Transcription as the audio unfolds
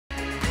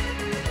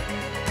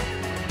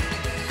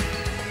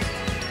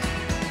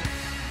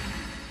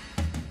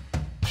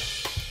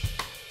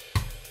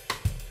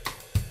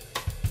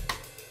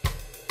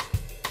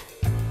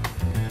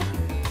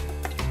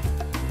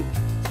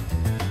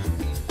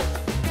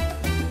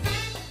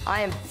I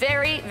am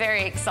very,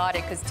 very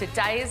excited because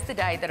today is the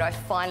day that I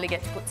finally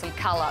get to put some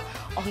colour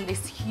on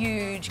this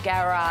huge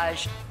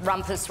garage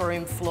rumpus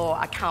room floor.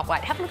 I can't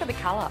wait. Have a look at the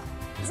colour.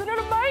 Isn't it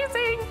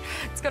amazing?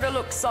 It's going to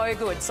look so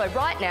good. So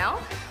right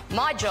now,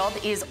 my job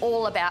is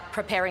all about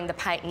preparing the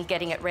paint and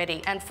getting it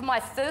ready. And for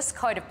my first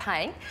coat of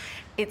paint,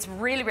 it's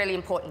really, really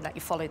important that you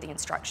follow the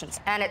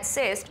instructions. And it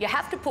says you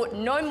have to put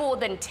no more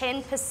than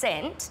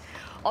 10%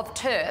 of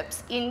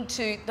terps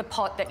into the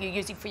pot that you're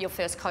using for your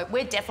first coat.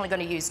 We're definitely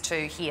going to use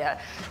 2 here.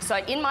 So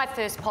in my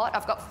first pot,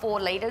 I've got 4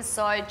 litres,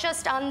 so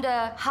just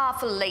under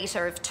half a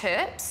litre of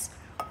terps.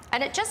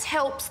 And it just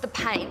helps the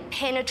paint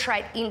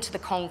penetrate into the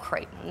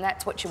concrete, and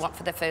that's what you want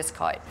for the first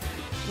coat.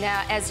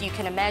 Now, as you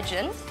can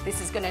imagine, this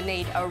is going to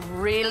need a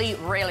really,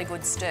 really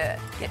good stir.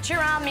 Get your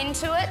arm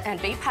into it and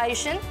be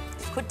patient.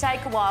 It could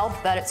take a while,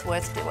 but it's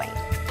worth doing.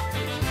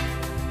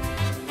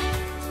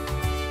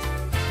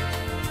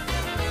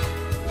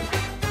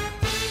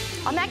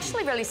 I'm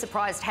actually really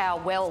surprised how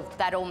well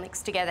that all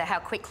mixed together, how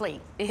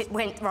quickly it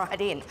went right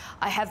in.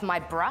 I have my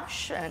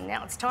brush, and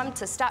now it's time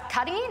to start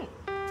cutting in.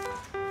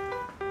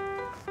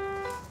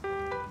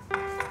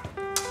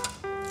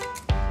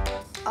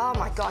 Oh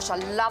my gosh, I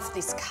love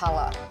this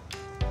colour.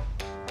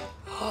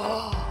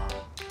 Oh,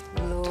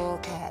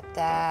 look at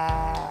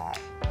that.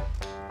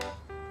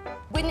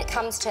 When it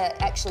comes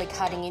to actually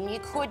cutting in, you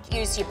could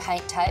use your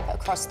paint tape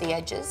across the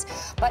edges,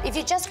 but if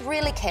you're just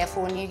really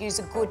careful and you use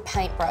a good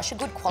paintbrush, a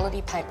good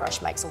quality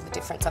paintbrush makes all the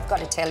difference, I've got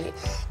to tell you.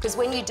 Because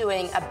when you're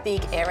doing a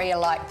big area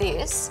like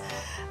this,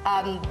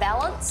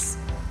 balance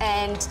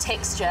and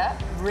texture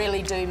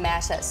really do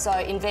matter. So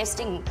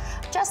investing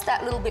just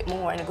that little bit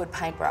more in a good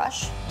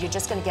paintbrush, you're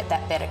just going to get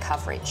that better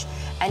coverage.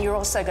 And you're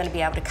also going to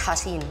be able to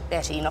cut in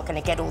better. You're not going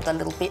to get all the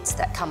little bits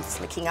that come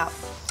flicking up.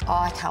 Oh,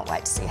 I can't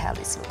wait to see how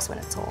this looks when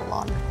it's all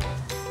on.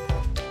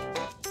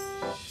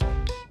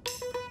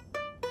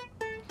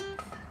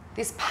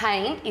 This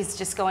paint is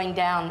just going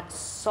down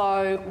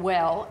so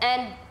well.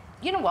 And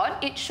you know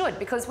what? It should,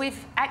 because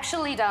we've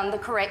actually done the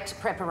correct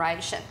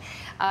preparation.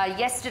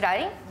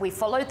 Yesterday, we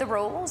followed the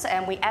rules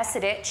and we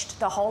acid etched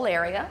the whole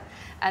area.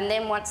 And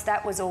then once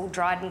that was all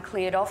dried and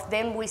cleared off,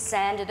 then we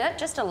sanded it,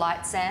 just a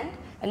light sand.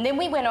 And then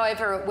we went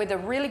over it with a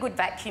really good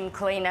vacuum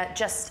cleaner,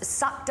 just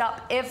sucked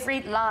up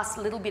every last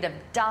little bit of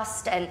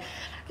dust and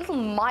little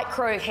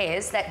micro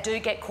hairs that do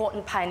get caught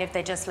in paint if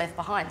they're just left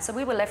behind. So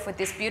we were left with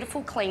this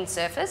beautiful clean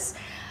surface.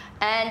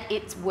 And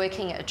it's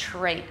working a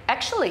treat.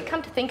 Actually,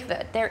 come to think of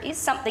it, there is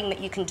something that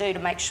you can do to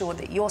make sure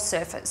that your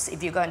surface,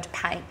 if you're going to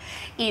paint,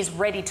 is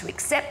ready to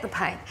accept the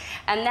paint.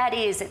 And that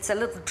is, it's a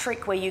little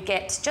trick where you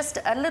get just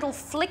a little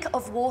flick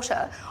of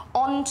water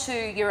onto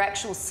your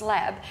actual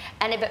slab,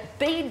 and if it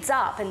beads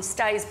up and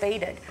stays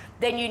beaded,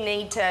 then you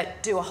need to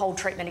do a whole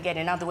treatment again.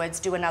 In other words,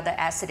 do another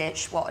acid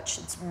etch swatch.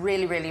 It's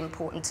really, really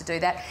important to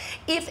do that.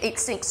 If it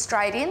sinks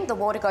straight in, the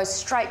water goes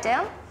straight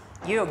down,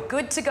 you're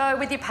good to go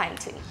with your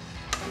painting.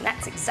 And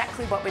that's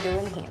exactly what we're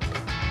doing here.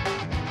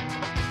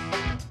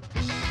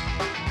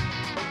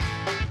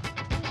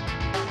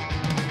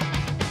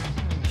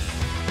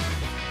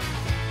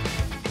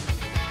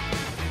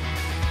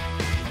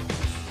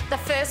 The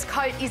first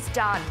coat is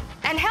done.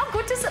 And how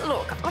good does it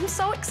look? I'm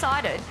so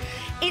excited.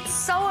 It's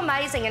so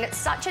amazing, and it's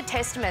such a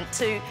testament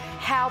to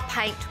how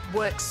paint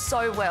works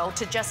so well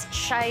to just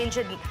change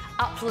and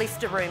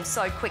uplift a room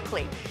so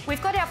quickly.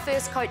 We've got our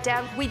first coat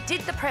down, we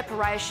did the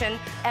preparation,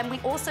 and we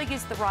also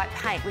used the right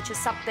paint, which is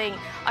something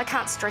I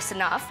can't stress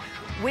enough.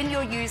 When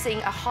you're using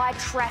a high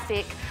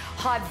traffic,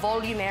 high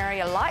volume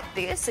area like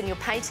this, and you're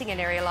painting an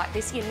area like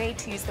this, you need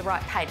to use the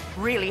right paint,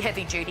 really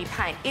heavy duty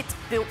paint. It's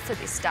built for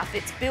this stuff.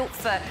 It's built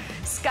for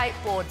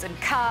skateboards and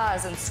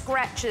cars and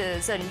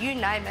scratches and you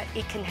name it,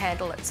 it can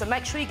handle it. So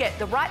make sure you get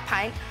the right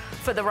paint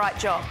for the right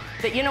job.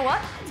 But you know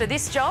what? For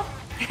this job,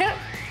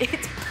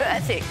 it's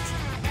perfect.